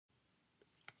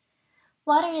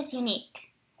Water is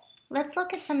unique. Let's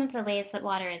look at some of the ways that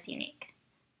water is unique.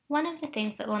 One of the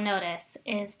things that we'll notice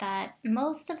is that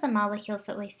most of the molecules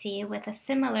that we see with a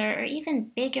similar or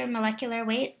even bigger molecular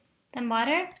weight than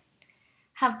water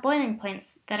have boiling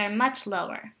points that are much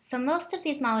lower. So most of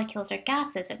these molecules are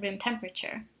gases at room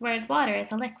temperature, whereas water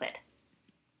is a liquid.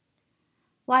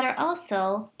 Water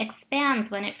also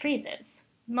expands when it freezes.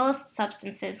 Most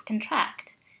substances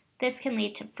contract. This can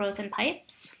lead to frozen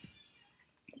pipes,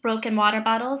 broken water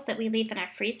bottles that we leave in our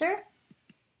freezer,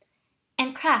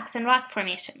 and cracks in rock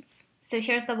formations. So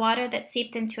here's the water that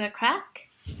seeped into a crack.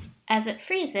 As it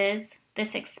freezes,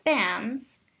 this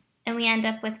expands, and we end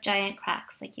up with giant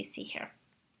cracks like you see here.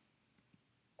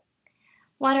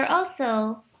 Water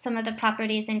also, some of the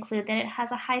properties include that it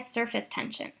has a high surface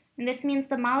tension. And this means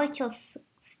the molecules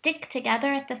stick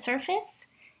together at the surface,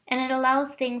 and it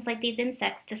allows things like these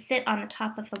insects to sit on the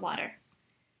top of the water.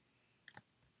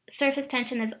 Surface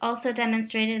tension is also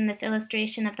demonstrated in this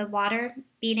illustration of the water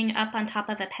beating up on top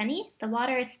of a penny. The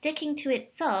water is sticking to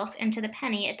itself and to the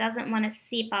penny. It doesn't want to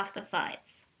seep off the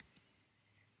sides.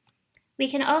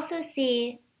 We can also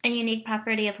see a unique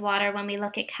property of water when we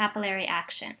look at capillary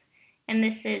action. And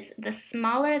this is the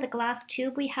smaller the glass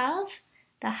tube we have,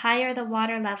 the higher the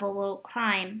water level will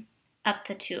climb up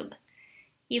the tube.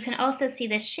 You can also see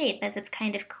this shape as it's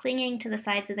kind of clinging to the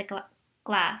sides of the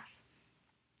glass.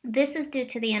 This is due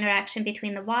to the interaction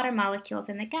between the water molecules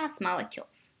and the gas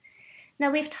molecules.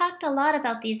 Now, we've talked a lot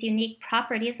about these unique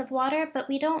properties of water, but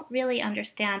we don't really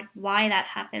understand why that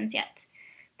happens yet.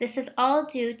 This is all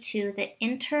due to the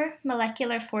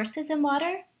intermolecular forces in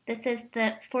water. This is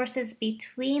the forces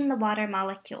between the water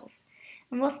molecules.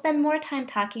 And we'll spend more time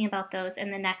talking about those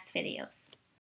in the next videos.